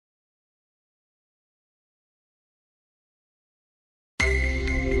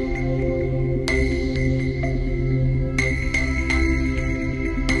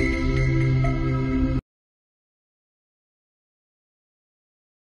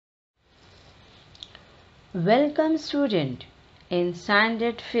Welcome student in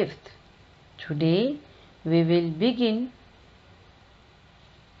standard 5th. Today we will begin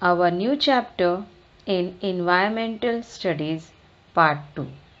our new chapter in Environmental Studies Part 2.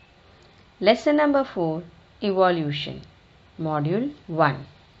 Lesson number 4, Evolution, Module 1.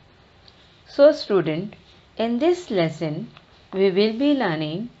 So student, in this lesson we will be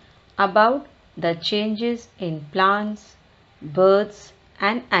learning about the changes in plants, birds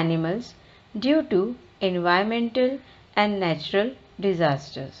and animals due to environmental and natural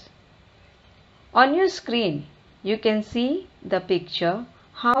disasters. On your screen, you can see the picture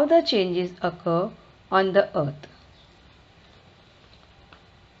how the changes occur on the earth.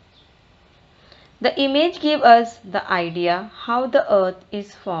 The image gives us the idea how the earth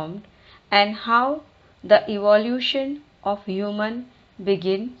is formed and how the evolution of human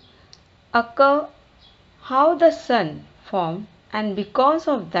occur, how the sun formed and because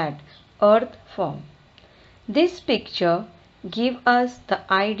of that earth formed. This picture gives us the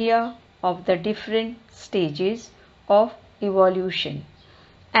idea of the different stages of evolution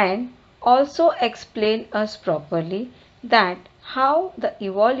and also explain us properly that how the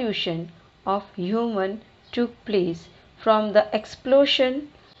evolution of human took place from the explosion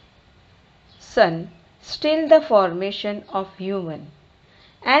sun till the formation of human.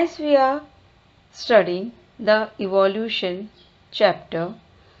 As we are studying the evolution chapter,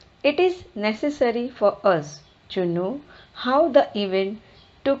 it is necessary for us to know how the event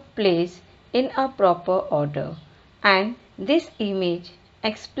took place in a proper order, and this image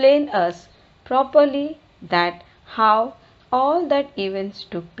explains us properly that how all that events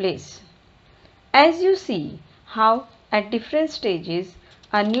took place. As you see how at different stages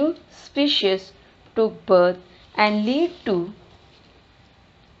a new species took birth and lead to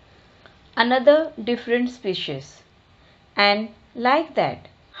another different species, and like that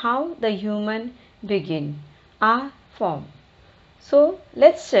how the human are formed. So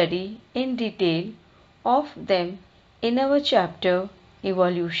let's study in detail of them in our chapter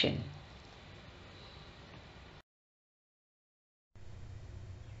Evolution.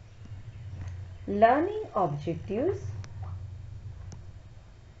 Learning objectives.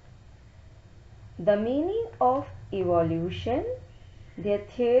 The meaning of evolution, the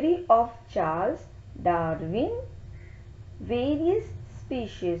theory of Charles Darwin, various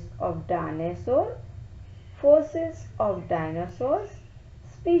species of dinosaur, fossils of dinosaurs,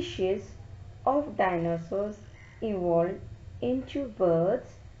 species of dinosaurs evolved into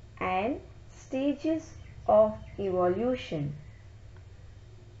birds and stages of evolution.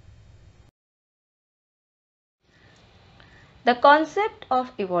 The concept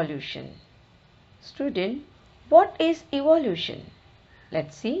of evolution. Student, what is evolution?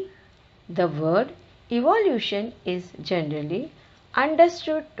 Let's see. The word evolution is generally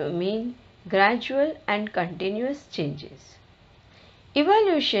understood to mean gradual and continuous changes.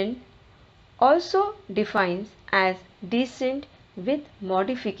 Evolution also defines as descent with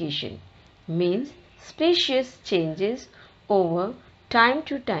modification, means species changes over time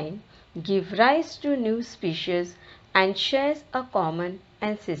to time, give rise to new species and shares a common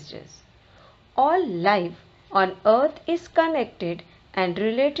ancestors. All life on earth is connected and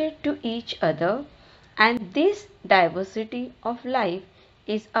related to each other, and this diversity of life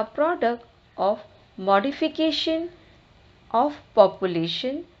is a product of modification of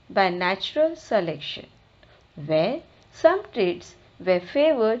population by natural selection, where some traits were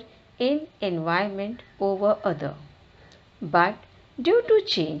favored in environment over other. But due to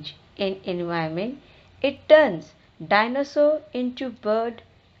change in environment, it turns dinosaur into bird,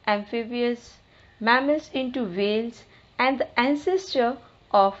 amphibious, mammals into whales, and the ancestor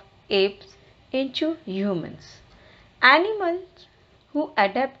of apes into humans. Animals who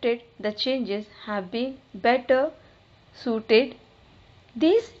adapted the changes have been better suited.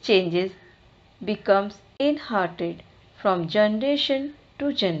 These changes becomes inherited from generation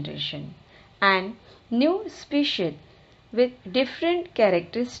to generation, and new species with different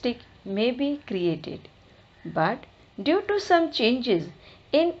characteristics may be created. But due to some changes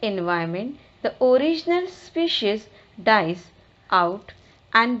in environment, the original species dies out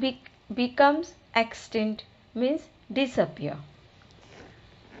and becomes extinct, means disappear.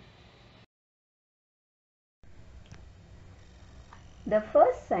 The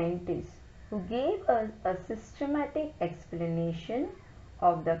first scientist who gave us a systematic explanation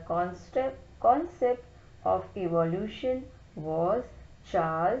of the concept of evolution was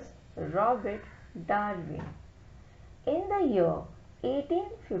Charles Robert Darwin. In the year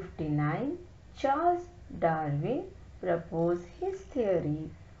 1859, Charles Darwin proposed his theory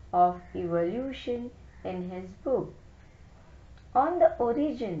of evolution in his book On the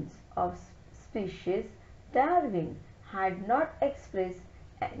Origins of Species Darwin had not expressed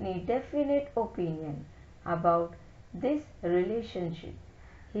any definite opinion about this relationship.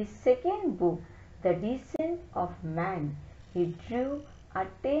 His second book, The Descent of Man, he drew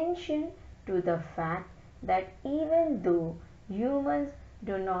attention to the fact that even though humans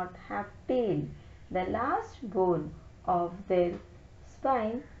do not have tail, the last bone of their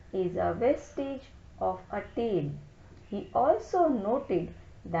spine is a vestige of a tail. He also noted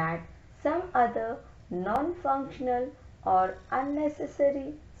that some other non-functional or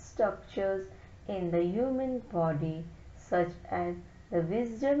unnecessary structures in the human body, such as the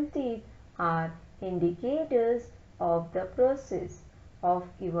wisdom teeth, are indicators of the process of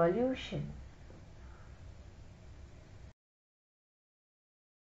evolution.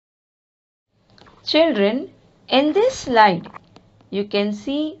 Children, in this slide, you can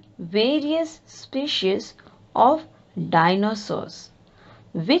see various species of dinosaurs,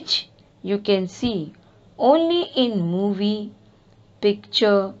 which you can see only in movie,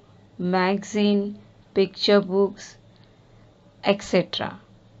 picture, magazine, picture books, etc.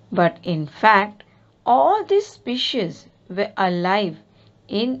 But in fact, all these species were alive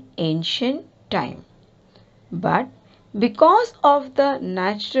in ancient time. But because of the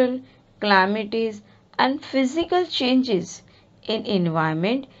natural calamities and physical changes in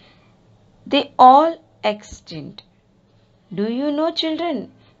environment, they all extinct. Do you know,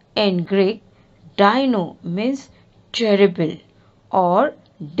 children? In Greek, dino means terrible or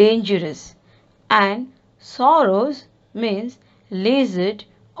dangerous, and sauros means lizard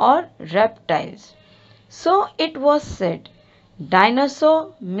or reptiles. So it was said,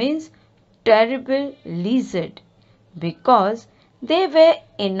 dinosaur means terrible lizard because they were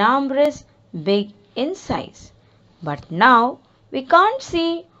enormous big in size. But now we can't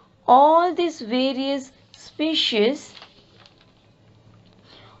see all these various species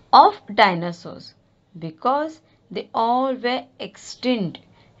of dinosaurs because they all were extinct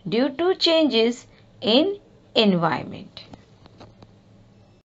due to changes in environment.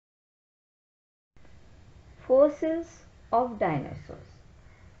 Fossils of dinosaurs.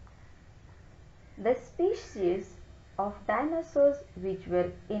 The species of dinosaurs which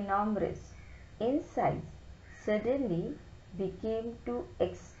were enormous in size suddenly became too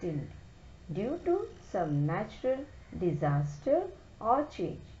extinct due to some natural disaster or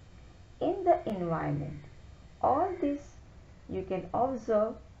change in the environment. All this you can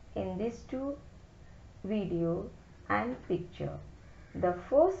observe in these two video and picture. The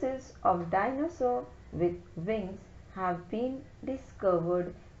fossils of dinosaurs with wings have been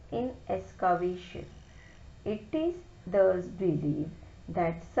discovered in excavation. It is thus believed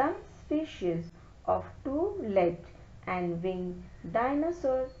that some species of two-legged and winged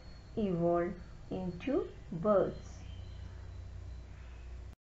dinosaurs evolved into birds.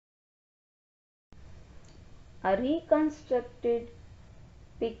 A reconstructed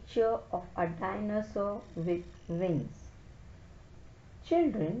picture of a dinosaur with wings.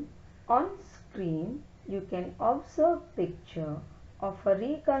 Children, on screen you can observe picture of a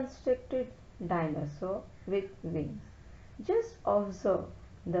reconstructed dinosaur with wings. Just observe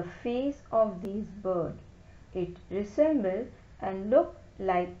the face of this bird. It resembles and looks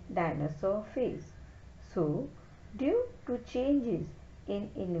like dinosaur face. So, due to changes in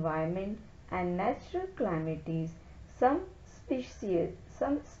environment and natural calamities, some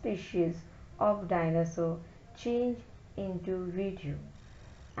species of dinosaur change into video.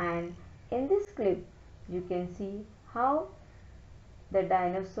 And in this clip, you can see how the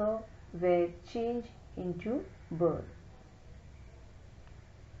dinosaur were changed into bird.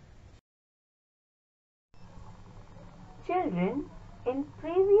 Children, in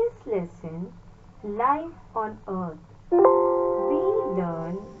previous lesson, Life on Earth, we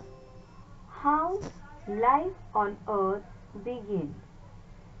learned how life on Earth begins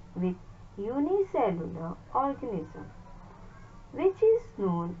with unicellular organism, which is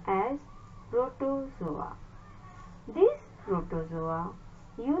known as protozoa. This protozoa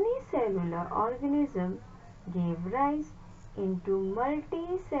unicellular organism gave rise into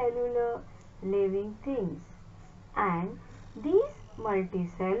multicellular living things, and these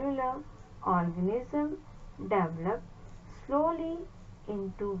multicellular organisms developed slowly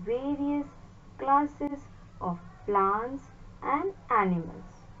into various classes of plants and animals.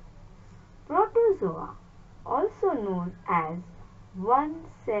 Protozoa, also known as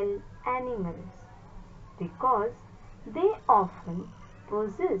one-cell animals, because they often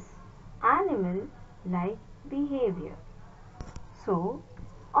possess animal-like behavior. So,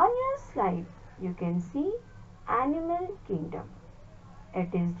 on your slide, you can see animal kingdom. It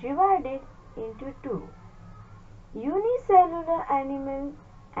is divided into two: unicellular animal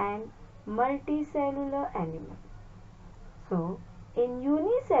and multicellular animal. So, in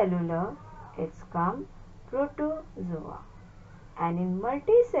unicellular, it's come protozoa, and in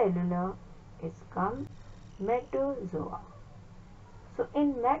multicellular, it's come metazoa. So,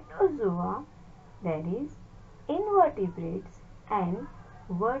 in metazoa, there is invertebrates and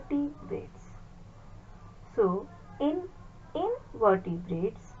vertebrates. So, in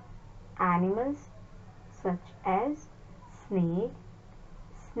invertebrates, animals such as snake,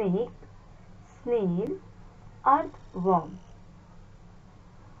 snail, earthworm,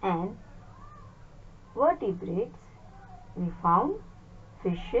 and vertebrates we found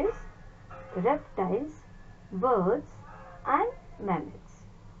fishes, reptiles, birds, and mammals.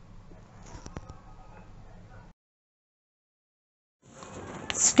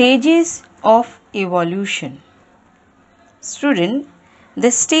 Stages of evolution. Student,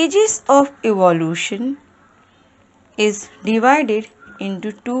 the stages of evolution is divided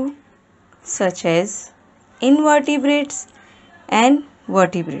into two, such as invertebrates and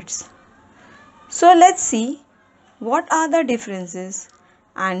vertebrates. So let's see what are the differences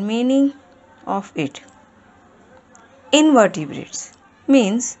and meaning of it. Invertebrates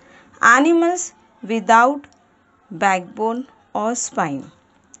means animals without backbone or spine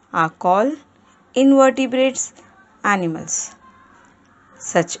are called invertebrates animals,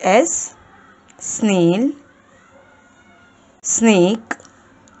 such as snail, snake,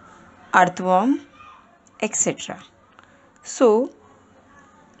 earthworm, etc. So,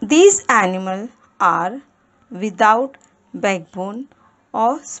 these animals are without backbone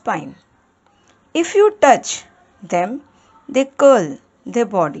or spine. If you touch them, they curl their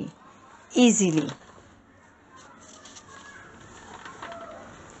body easily.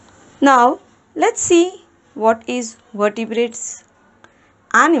 Now, let's see what is vertebrates.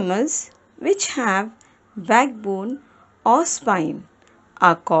 Animals which have backbone or spine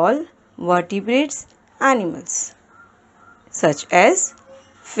are called vertebrates animals, such as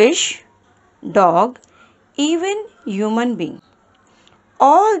fish, dog, even human being.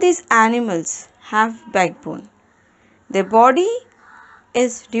 All these animals have backbone. Their body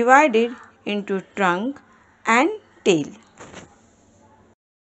is divided into trunk and tail.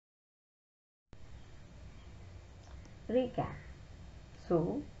 Recap.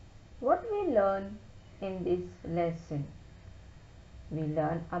 So, what we learn in this lesson? We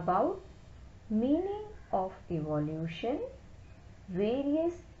learn about meaning of evolution,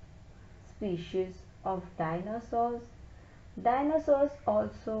 various species of dinosaurs. Dinosaurs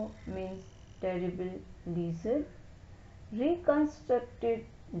also means terrible lizard. Reconstructed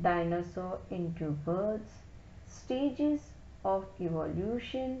dinosaur into birds, stages of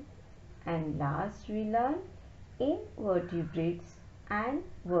evolution, and last we learn invertebrates and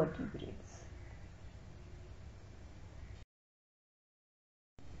vertebrates.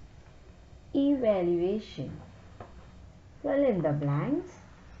 Evaluation. Fill in the blanks.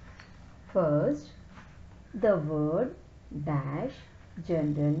 First, the word dash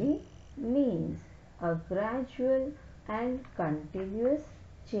generally means a gradual and continuous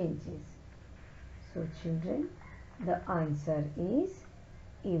changes. So children, the answer is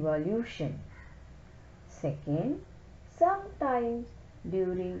evolution. Second, sometimes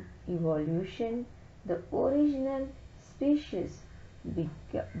during evolution the original species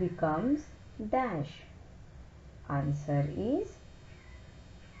becomes dash. Answer is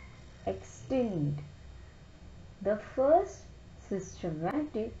extinct. The first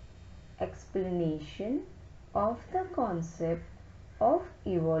systematic explanation of the concept of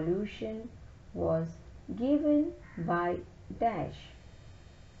evolution was given by dash.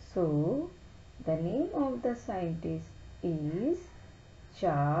 So, the name of the scientist is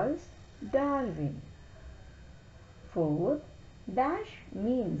Charles Darwin. Fourth, dash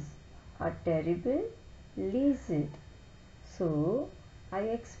means a terrible lizard. So, I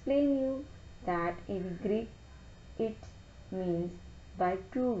explain you that in Greek it means by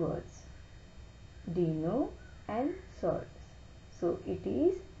two words, dino and saurs. So, it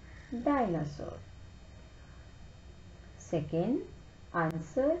is dinosaur. Second,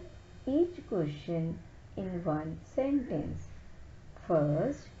 answer each question in one sentence.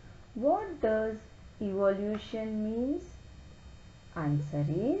 First, what does evolution means? Answer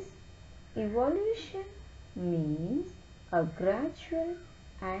is evolution means a gradual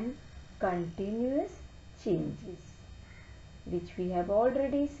and continuous changes, which we have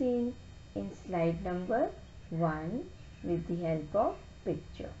already seen in slide number 1 with the help of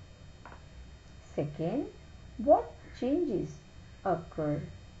picture. Second, what changes occur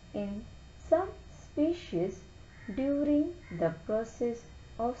in some species during the process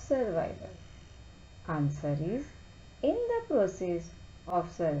of survival? Answer is in the process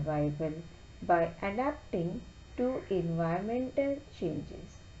of survival by adapting to environmental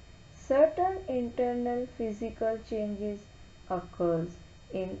changes. Certain internal physical changes occurs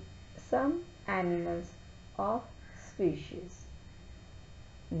in some animals of species.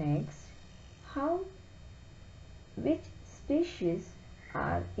 Next, how which species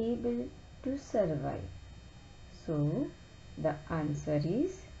are able to survive? So, the answer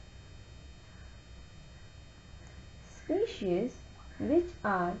is species which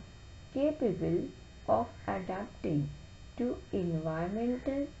are capable of adapting to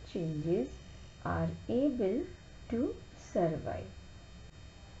environmental changes are able to survive.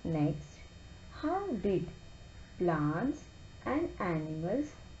 Next, how did plants and animals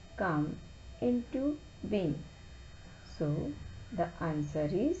come into being? So, the answer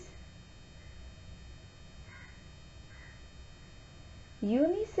is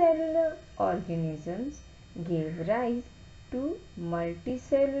unicellular organisms gave rise to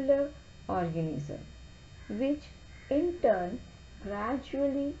multicellular organisms, which in turn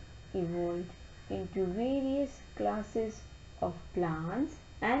gradually evolved into various classes of plants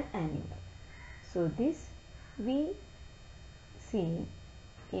and animals. So this we see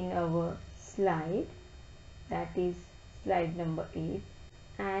in our slide, that is slide number 8,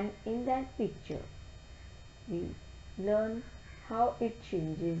 and in that picture we learn how it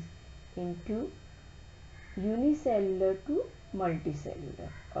changes into unicellular to multicellular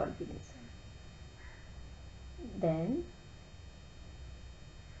organism. Then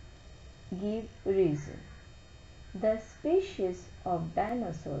give reason. The species of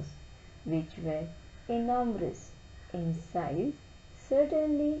dinosaurs which were enormous in size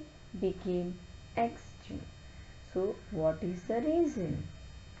suddenly became extinct. So what is the reason?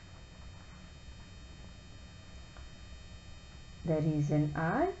 The reason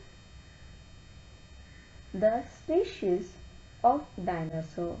are the species of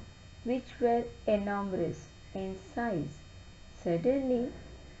dinosaur which were enormous in size suddenly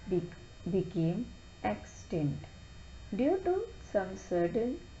became extinct due to some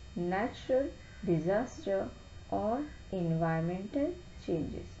sudden natural disaster or environmental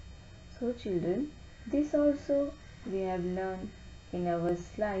changes. So children, this also we have learned in our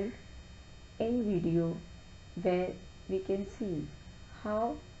slide in video, where we can see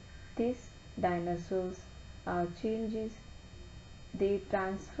how these dinosaurs are changes, they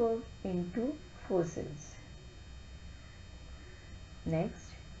transfer into fossils. Next,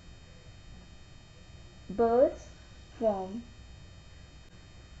 birds form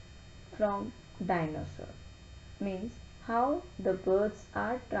from dinosaur, means how the birds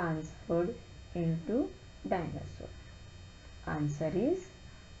are transferred into dinosaur. Answer is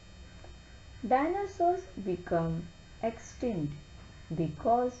dinosaurs become extinct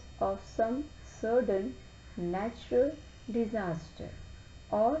because of some sudden natural disaster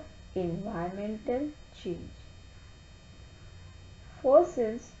or environmental change.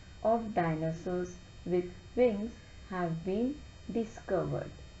 Fossils of dinosaurs with wings have been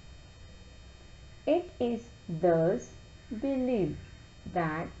discovered. It is thus believed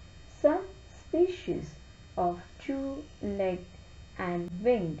that some species of two-legged and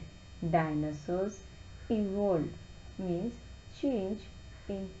winged dinosaurs evolved, means changed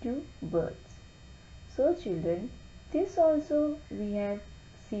into birds. So children, this also we have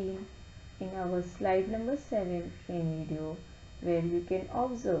seen in our slide number 7 in video, where you can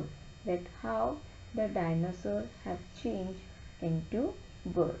observe that how the dinosaurs have changed into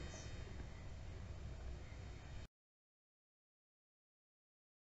birds.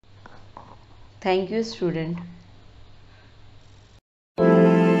 Thank you student.